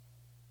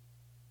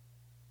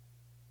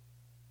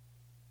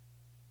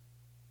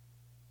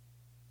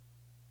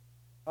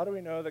 How do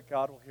we know that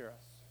God will hear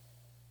us?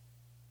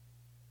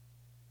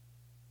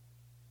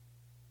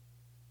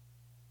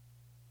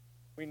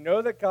 We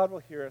know that God will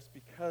hear us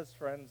because,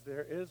 friends,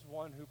 there is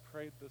one who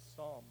prayed this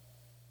psalm.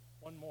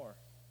 One more.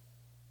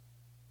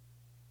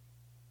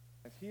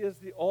 And he is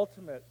the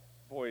ultimate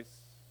voice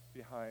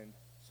behind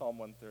Psalm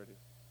 130.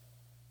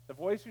 The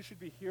voice you should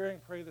be hearing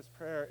pray this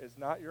prayer is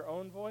not your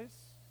own voice,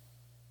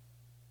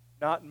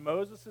 not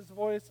Moses'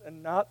 voice,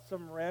 and not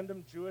some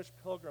random Jewish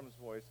pilgrim's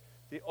voice.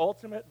 The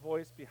ultimate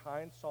voice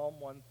behind Psalm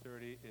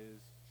 130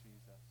 is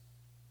Jesus.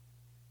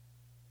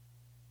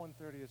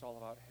 130 is all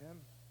about him.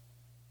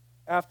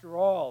 After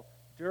all,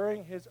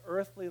 during his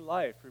earthly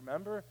life,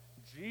 remember,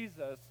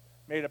 Jesus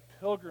made a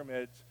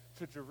pilgrimage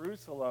to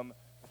Jerusalem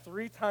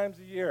 3 times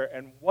a year.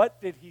 And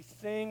what did he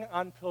sing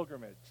on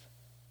pilgrimage?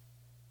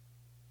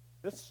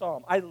 This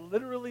psalm. I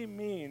literally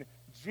mean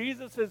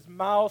Jesus'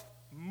 mouth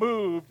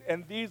moved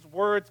and these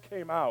words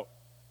came out.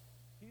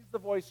 He's the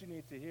voice you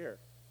need to hear.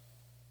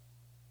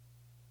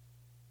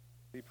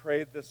 He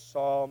prayed this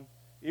psalm.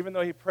 Even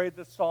though he prayed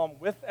this psalm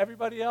with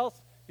everybody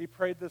else, he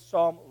prayed this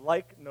psalm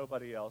like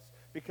nobody else.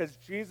 Because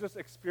Jesus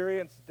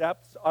experienced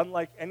depths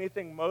unlike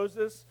anything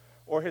Moses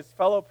or his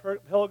fellow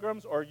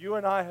pilgrims or you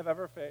and I have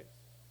ever faced.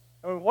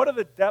 I mean, what are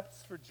the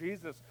depths for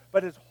Jesus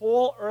but his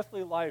whole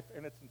earthly life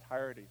in its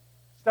entirety?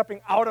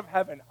 Stepping out of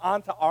heaven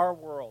onto our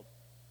world.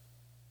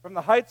 From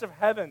the heights of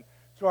heaven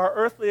to our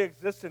earthly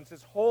existence,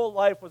 his whole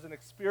life was an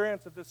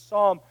experience of this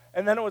psalm,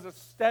 and then it was a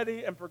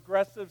steady and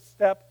progressive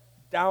step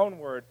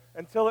downward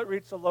until it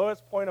reached the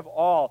lowest point of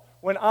all,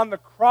 when on the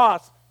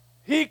cross,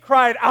 he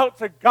cried out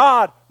to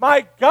God,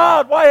 "My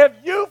God, why have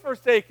you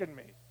forsaken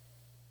me?"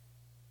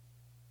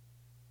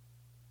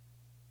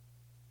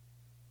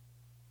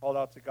 Called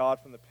out to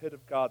God from the pit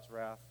of God's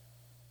wrath.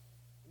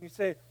 And you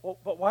say, well,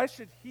 but why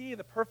should he,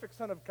 the perfect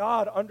Son of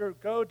God,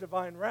 undergo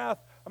divine wrath?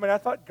 I mean, I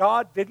thought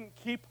God didn't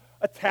keep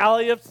a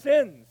tally of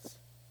sins.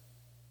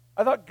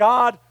 I thought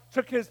God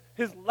took his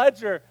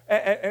ledger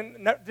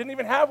and didn't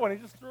even have one. He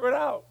just threw it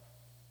out.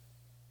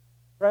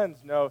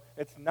 Friends, no,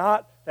 it's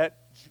not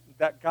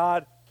that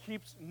God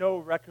keeps no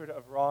record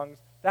of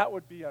wrongs. That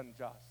would be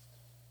unjust.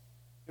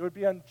 It would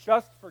be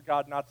unjust for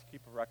God not to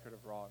keep a record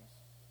of wrongs.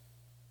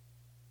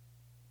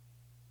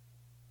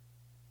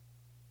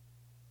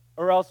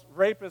 Or else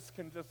rapists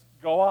can just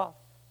go off.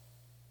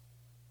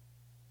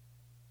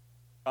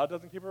 God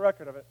doesn't keep a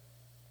record of it.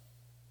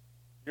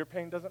 Your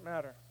pain doesn't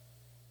matter.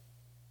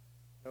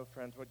 No,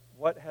 friends,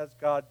 what has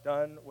God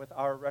done with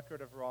our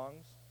record of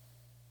wrongs?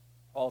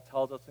 Paul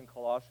tells us in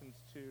Colossians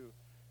 2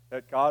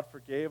 that God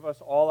forgave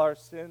us all our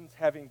sins,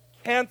 having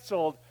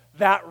canceled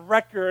that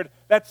record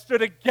that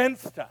stood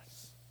against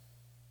us.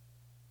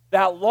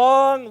 That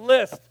long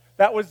list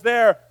that was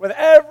there with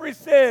every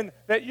sin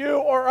that you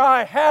or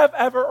I have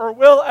ever or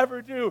will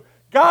ever do.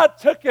 God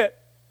took it,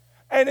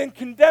 and in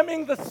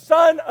condemning the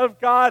Son of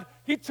God,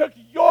 he took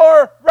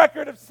your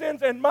record of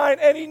sins and mine,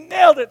 and he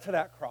nailed it to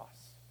that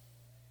cross.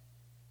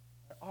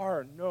 There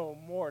are no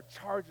more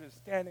charges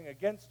standing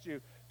against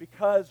you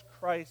because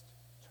Christ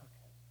took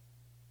it.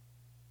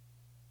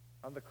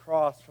 On the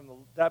cross, from the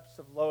depths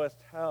of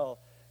lowest hell,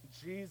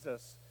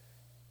 Jesus,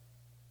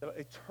 the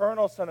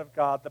eternal Son of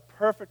God, the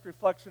perfect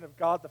reflection of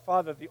God the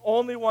Father, the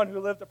only one who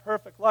lived a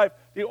perfect life,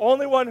 the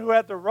only one who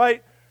had the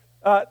right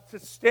to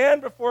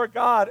stand before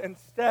God,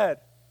 instead,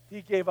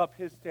 he gave up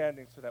his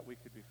standing so that we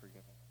could be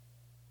forgiven.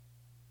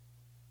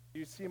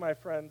 You see, my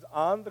friends,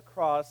 on the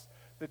cross,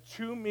 the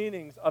two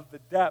meanings of the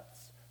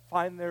depths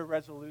find their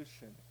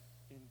resolution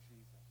in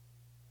Jesus.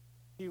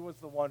 He was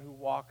the one who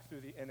walked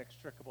through the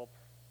inextricable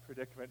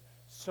predicament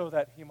so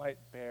that he might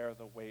bear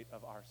the weight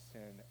of our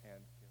sin and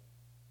guilt.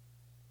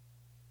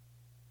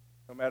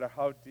 No matter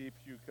how deep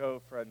you go,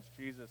 friends,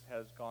 Jesus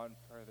has gone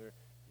further.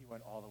 He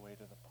went all the way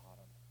to the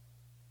bottom.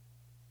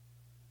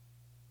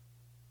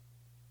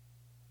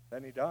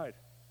 Then he died.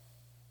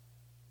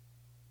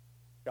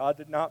 God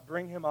did not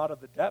bring him out of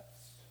the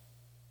depths.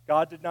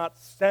 God did not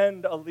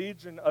send a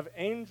legion of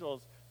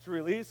angels to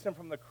release him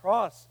from the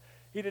cross.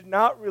 He did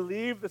not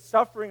relieve the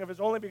suffering of his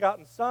only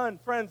begotten Son.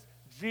 Friends,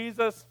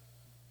 Jesus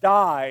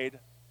died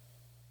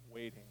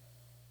waiting.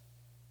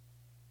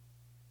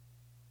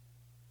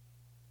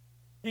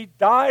 He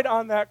died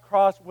on that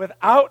cross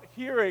without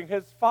hearing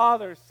his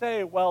Father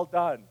say, "Well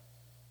done."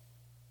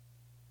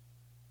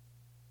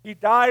 He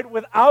died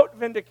without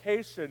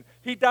vindication.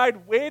 He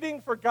died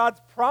waiting for God's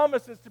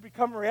promises to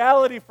become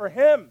reality for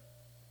him.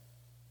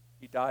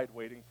 He died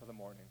waiting for the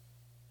morning.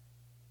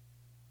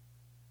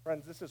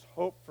 Friends, this is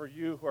hope for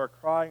you who are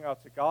crying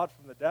out to God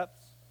from the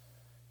depths.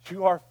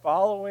 You are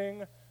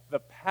following the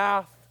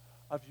path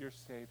of your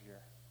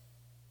Savior.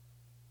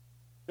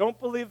 Don't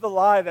believe the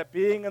lie that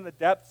being in the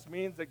depths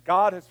means that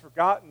God has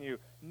forgotten you.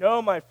 No,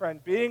 my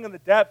friend, being in the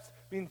depths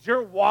means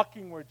you're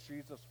walking where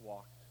Jesus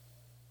walked.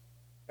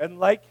 And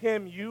like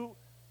him, you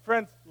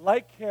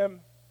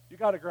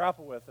got to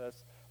grapple with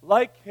this.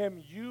 Like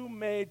him, you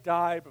may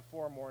die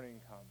before morning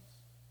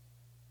comes.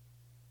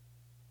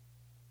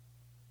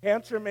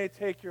 Cancer may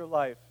take your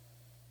life.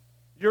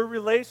 Your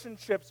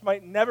relationships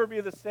might never be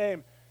the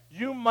same.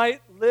 You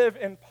might live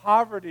in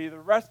poverty the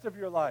rest of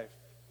your life.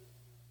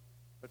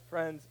 But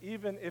friends,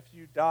 even if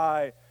you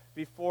die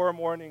before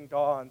morning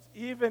dawns,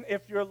 even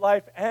if your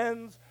life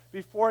ends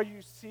before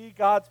you see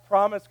God's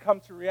promise come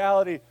to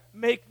reality,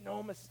 make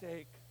no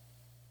mistake,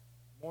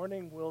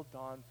 morning will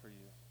dawn for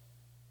you.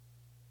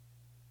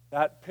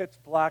 That pitch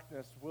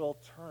blackness will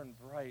turn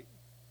bright.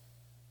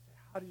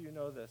 How do you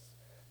know this?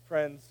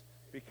 Friends,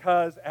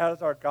 because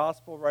as our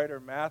gospel writer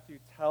Matthew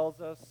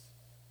tells us,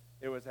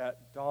 it was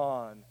at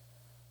dawn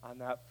on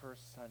that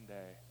first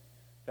Sunday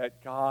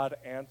that God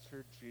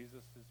answered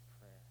Jesus' prayer.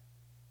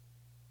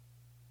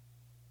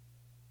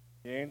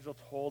 The angel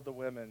told the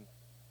women,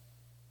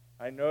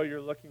 I know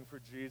you're looking for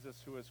Jesus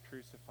who was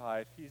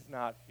crucified. He's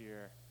not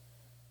here.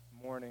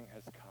 Morning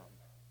has come.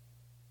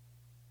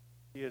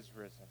 He is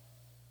risen.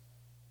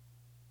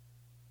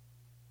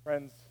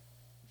 Friends,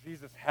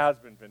 Jesus has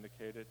been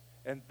vindicated,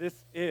 and this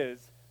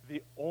is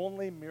the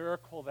only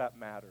miracle that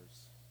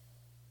matters,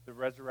 the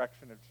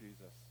resurrection of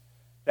Jesus.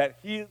 That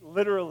he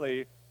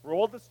literally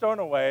rolled the stone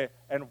away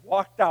and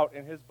walked out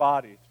in his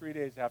body 3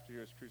 days after he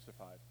was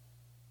crucified.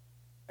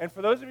 And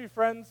for those of you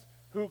friends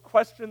who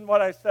question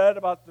what I said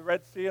about the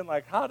Red Sea and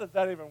like, how does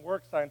that even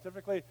work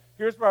scientifically?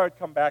 Here's where I would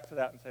come back to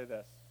that and say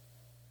this.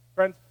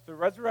 Friends, the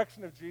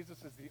resurrection of Jesus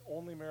is the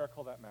only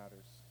miracle that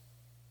matters.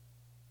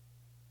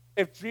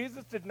 If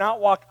Jesus did not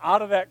walk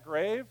out of that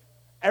grave,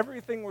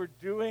 everything we're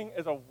doing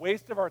is a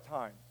waste of our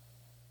time.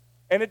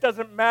 And it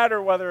doesn't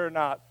matter whether or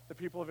not the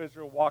people of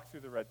Israel walk through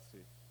the Red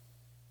Sea.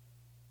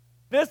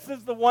 This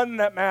is the one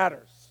that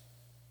matters.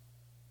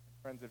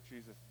 Friends, if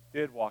Jesus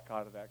did walk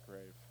out of that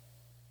grave,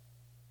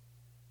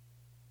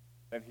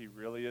 then he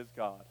really is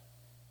God.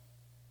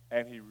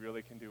 And he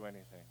really can do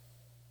anything.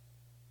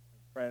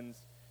 Friends,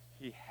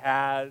 he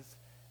has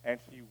and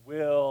he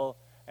will.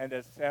 And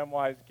as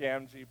Samwise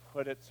Gamgee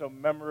put it so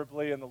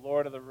memorably in The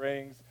Lord of the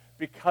Rings,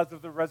 because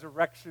of the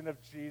resurrection of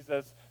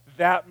Jesus,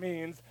 that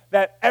means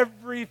that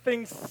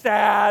everything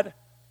sad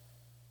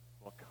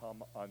will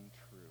come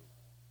untrue.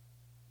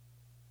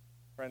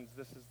 Friends,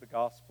 this is the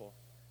gospel.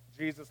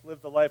 Jesus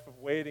lived the life of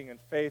waiting and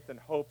faith and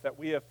hope that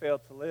we have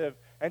failed to live,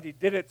 and he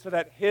did it so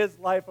that his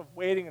life of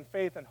waiting and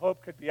faith and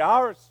hope could be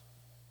ours.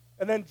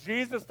 And then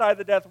Jesus died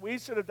the death we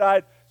should have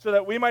died so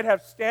that we might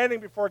have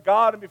standing before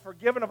God and be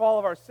forgiven of all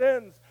of our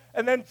sins.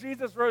 And then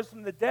Jesus rose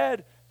from the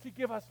dead to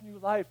give us new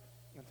life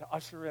and to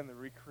usher in the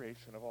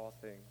recreation of all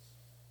things.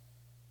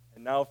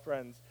 And now,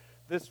 friends,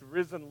 this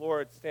risen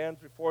Lord stands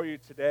before you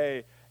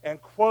today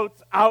and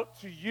quotes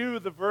out to you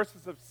the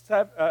verses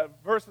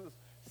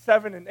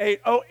 7 and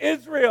 8. O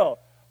Israel,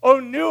 O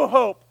new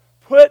hope,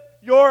 put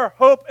your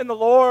hope in the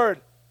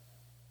Lord.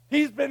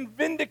 He's been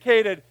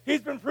vindicated.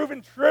 He's been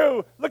proven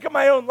true. Look at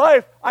my own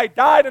life. I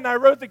died and I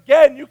rose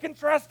again. You can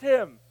trust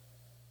him.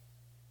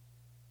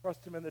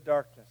 Trust him in the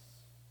darkness.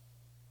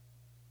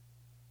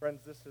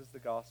 Friends, this is the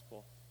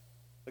gospel.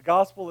 The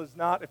gospel is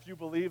not, if you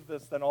believe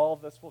this, then all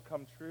of this will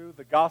come true.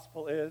 The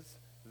gospel is,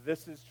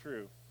 this is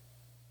true. You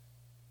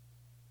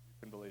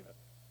can believe it.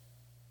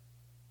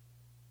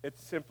 It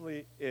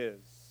simply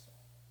is.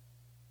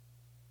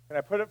 Can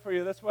I put it for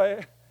you this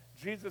way?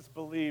 Jesus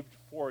believed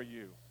for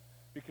you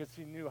because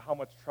he knew how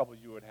much trouble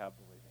you would have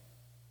believing.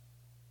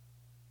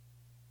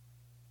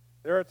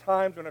 There are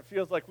times when it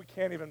feels like we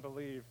can't even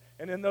believe.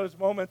 And in those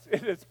moments,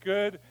 it is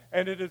good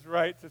and it is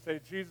right to say,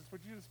 Jesus,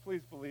 would you just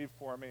please believe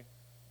for me?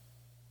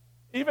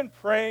 Even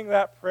praying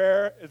that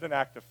prayer is an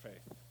act of faith.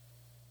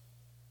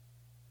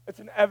 It's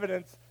an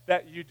evidence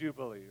that you do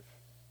believe.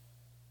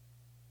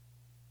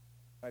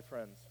 My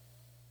friends,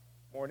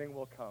 morning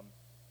will come.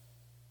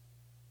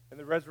 And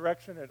the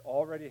resurrection, it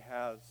already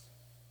has.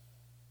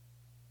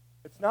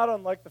 It's not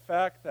unlike the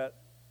fact that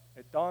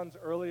it dawns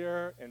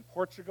earlier in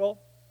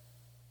Portugal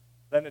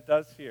than it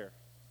does here.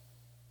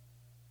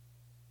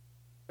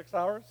 6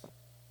 hours?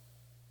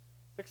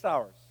 6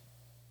 hours.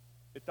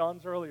 It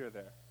dawns earlier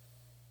there.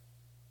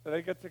 So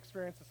they get to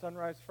experience the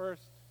sunrise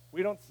first.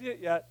 We don't see it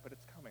yet, but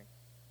it's coming.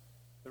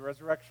 The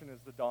resurrection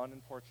is the dawn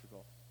in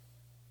Portugal.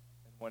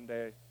 And one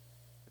day,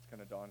 it's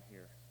going to dawn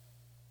here.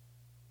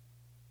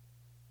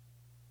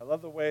 I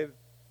love the way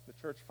the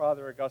church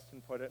father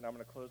Augustine put it, and I'm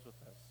going to close with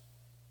this.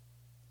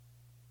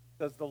 It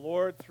says, the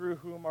Lord, through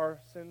whom our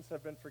sins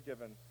have been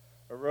forgiven,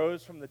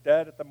 arose from the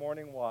dead at the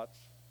morning watch,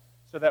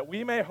 so that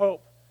we may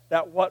hope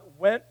that what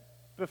went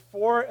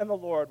before in the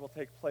Lord will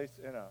take place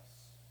in us.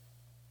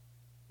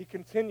 He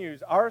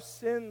continues, our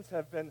sins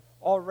have been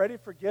already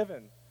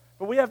forgiven,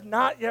 but we have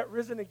not yet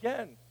risen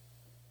again.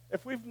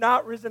 If we've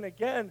not risen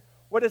again,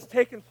 what has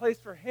taken place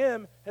for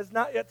him has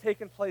not yet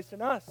taken place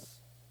in us.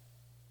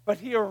 But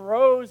he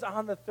arose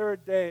on the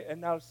third day and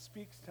now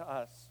speaks to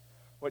us.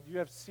 What you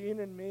have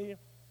seen in me,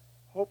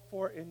 hope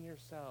for in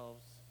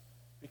yourselves.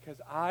 Because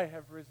I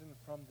have risen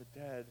from the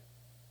dead,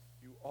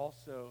 you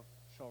also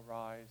shall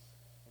rise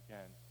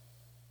again.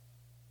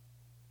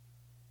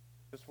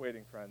 Just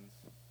waiting, friends.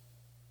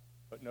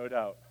 But no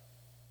doubt,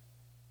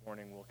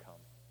 morning will come.